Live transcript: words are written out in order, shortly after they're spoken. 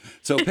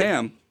So,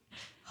 Pam,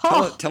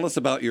 tell us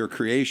about your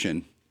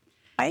creation.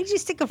 Why did you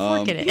stick a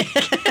fork in it?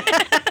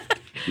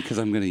 Because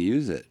I'm going to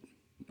use it.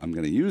 I'm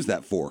going to use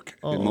that fork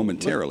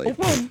momentarily.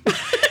 I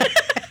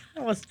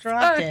almost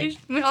dropped it.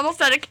 We almost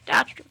had a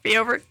catastrophe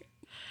over here.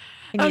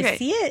 Can you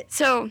see it?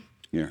 So,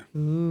 Here.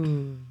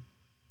 Ooh,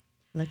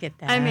 look at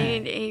that. I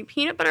made a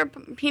peanut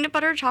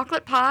butter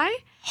chocolate pie,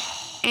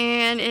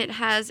 and it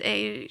has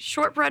a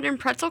shortbread and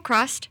pretzel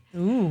crust.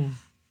 Ooh.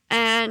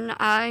 And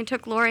I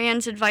took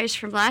Lorianne's advice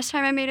from last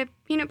time I made a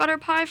peanut butter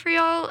pie for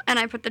y'all, and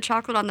I put the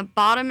chocolate on the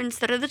bottom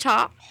instead of the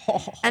top.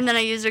 And then I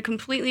used a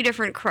completely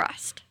different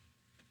crust.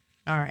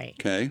 All right.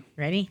 Okay.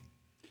 Ready?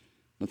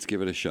 Let's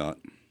give it a shot.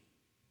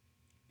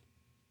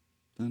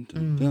 Dun,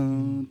 dun,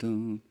 dun,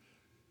 dun.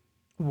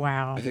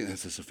 Wow. I think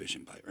that's a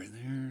sufficient bite right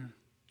there.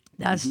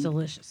 That's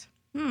delicious.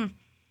 You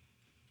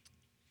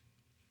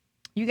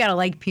got to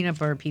like peanut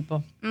butter,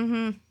 people.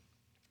 Mm-hmm.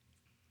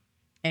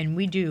 And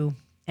we do.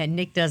 And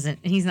Nick doesn't.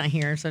 He's not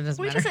here, so it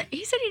doesn't matter.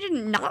 He said he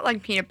did not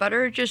like peanut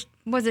butter. It just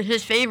wasn't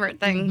his favorite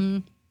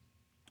thing.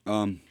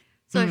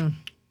 So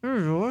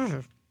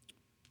Delicious.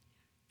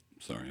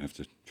 Sorry, I have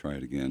to try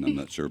it again. I'm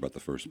not sure about the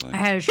first bite. I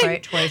had to try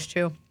it twice,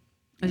 too.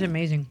 It's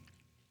amazing.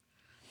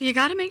 you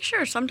got to make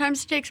sure.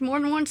 Sometimes it takes more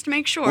than once to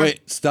make sure.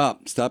 Wait,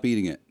 stop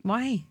eating it.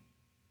 Why?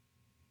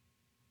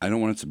 I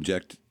don't want to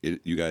subject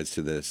you guys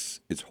to this.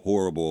 It's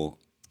horrible.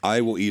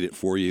 I will eat it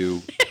for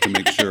you to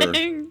make sure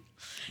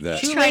that.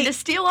 He's trying to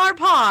steal our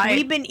pie.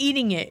 We've been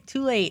eating it.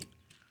 Too late.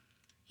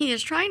 He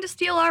is trying to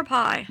steal our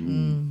pie.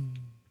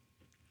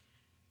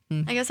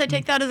 I guess I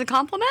take that as a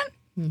compliment.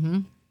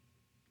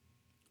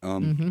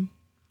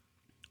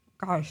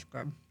 Gosh,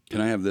 good.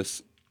 Can I have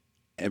this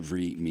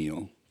every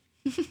meal?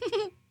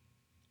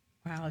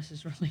 Wow, this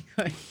is really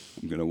good.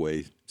 I'm going to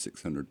weigh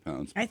 600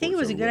 pounds. I think it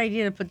was a good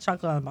idea to put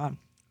chocolate on the bottom.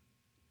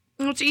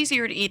 Well, it's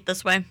easier to eat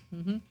this way.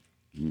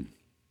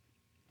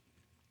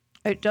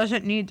 It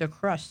doesn't need the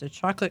crust. The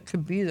chocolate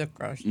could be the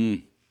crust.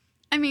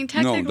 I mean,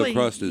 technically, No, the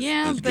crust is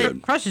but good. The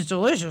crust is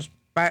delicious,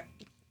 but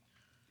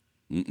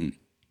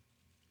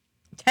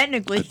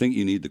technically, I think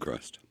you need the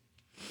crust.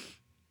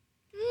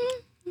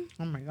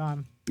 oh my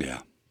god, Yeah.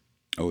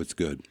 Oh, it's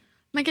good.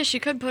 I guess you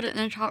could put it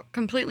in a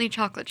completely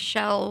chocolate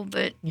shell,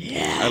 but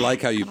I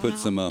like how you put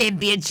some. it'd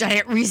be a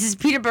giant Reese's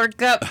peanut butter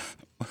cup.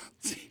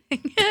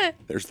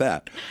 There's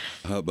that.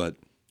 But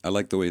I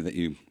like the way that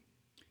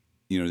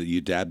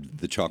you dabbed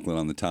the chocolate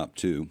on the top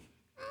too,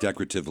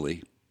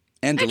 decoratively,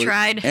 and I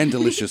tried. and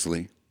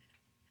deliciously.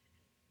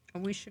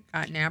 We should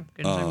got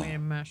napkins. I made a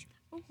mess.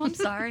 oh, I'm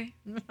sorry.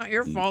 Not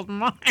your fault,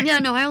 mine. Yeah,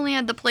 no, I only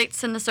had the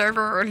plates in the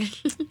server.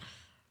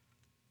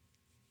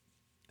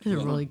 These are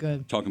really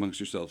good. Talk amongst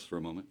yourselves for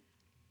a moment.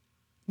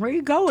 Where are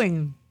you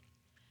going?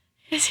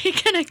 Is he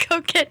gonna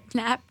go get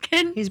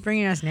napkins? He's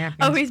bringing us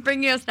napkins. Oh, he's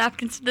bringing us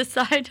napkins to the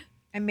side.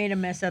 I made a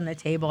mess on the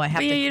table. I have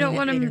But to. yeah, you don't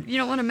want to. You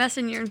don't want to mess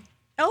in your.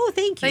 Oh,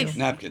 thank you. Thanks.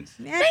 Napkins.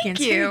 Napkins.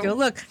 you. Here you go.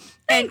 Look.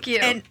 Thank you.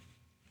 And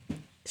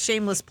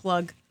shameless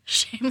plug.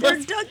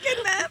 Shameless,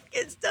 Dunkin'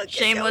 napkins. Dunkin'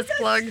 shameless Donuts.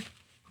 plug.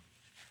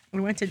 We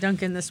went to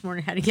Dunkin' this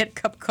morning. Had to get a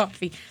cup of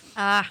coffee.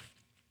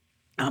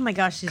 Oh my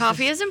gosh. This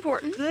Coffee is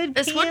important. good,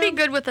 This would be Pam.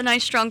 good with a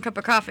nice strong cup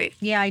of coffee.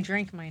 Yeah, I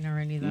drank mine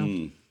already though.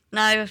 And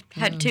I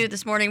had two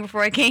this morning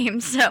before I came,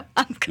 so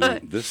I'm No,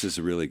 good. this is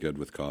really good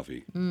with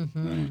coffee.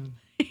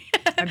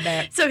 I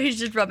bet. So he's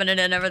just rubbing it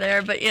in over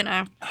there, but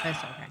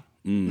That's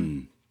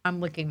okay. I'm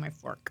licking my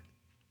fork.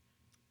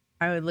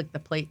 I would lick the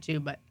plate too,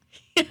 but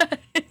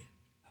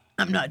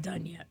I'm not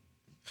done yet.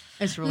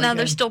 It's really now good.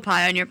 there's still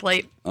pie on your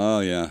plate. Oh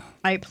yeah.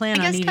 I plan I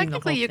on guess eating the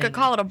technically whole you could thing.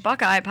 call it a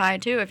Buckeye pie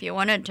too if you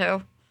wanted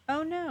to.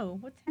 Oh no,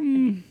 what's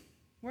happening?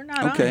 We're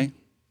not Okay. on.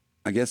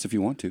 I guess if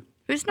you want to.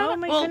 Who's not? Oh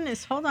my well,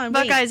 goodness, hold on.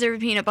 Wait. Buckeyes are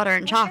peanut butter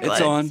and chocolate.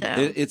 It's on.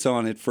 So. It's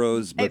on. It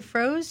froze, but It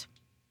froze?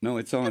 no,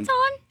 it's on. It's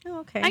on. Oh,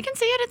 okay. I can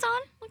see it. It's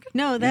on. Look at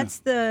No,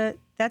 that's not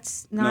the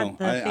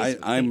Facebook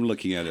I'm page.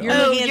 looking at it. You're on-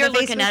 looking at you're the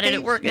looking Facebook at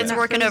it. page? It's Not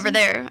working over frozen?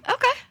 there.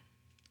 Okay.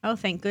 Oh,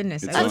 thank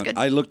goodness. It's I was on. good.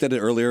 I looked at it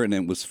earlier and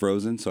it was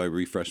frozen, so I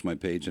refreshed my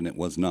page and it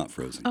was not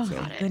frozen. Oh, so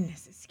my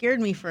goodness. It scared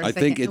me for a I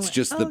second. think I it's went,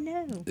 just oh,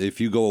 no. if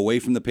you go away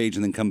from the page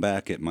and then come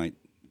back,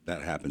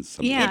 that happens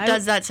sometimes. Yeah. It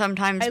does that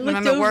sometimes I when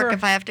I'm looked at work. over-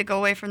 If I have to go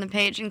away from the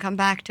page and come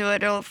back to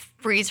it, it'll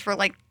freeze for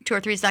like 2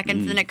 or 3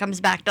 seconds, then it comes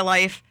back to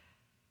life.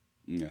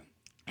 Yeah.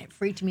 It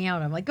freaked me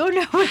out. I'm like, oh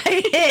no,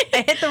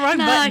 I hit the wrong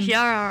Nah, button. you're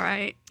all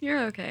right.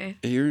 You're okay.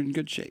 You're in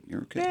good shape.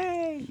 You're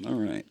okay. Yay. All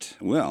right.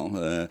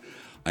 Well,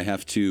 I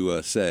have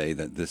to say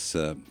that this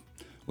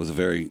was a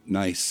very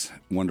nice,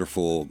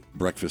 wonderful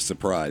breakfast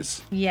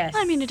surprise. Yes.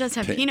 I mean, it does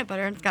have peanut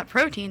butter and it's got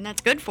protein.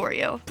 That's good for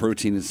you.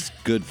 Protein is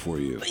good for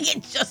you. We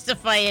can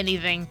justify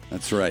anything.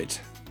 That's right.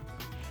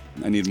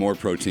 I need more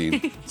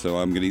protein, so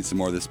I'm going to eat some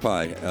more of this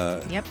pie.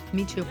 Yep,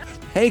 me too.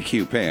 Thank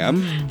you,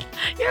 Pam.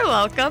 You're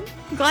welcome.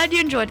 I'm glad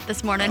you enjoyed it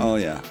this morning. Oh,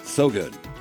 yeah. So good.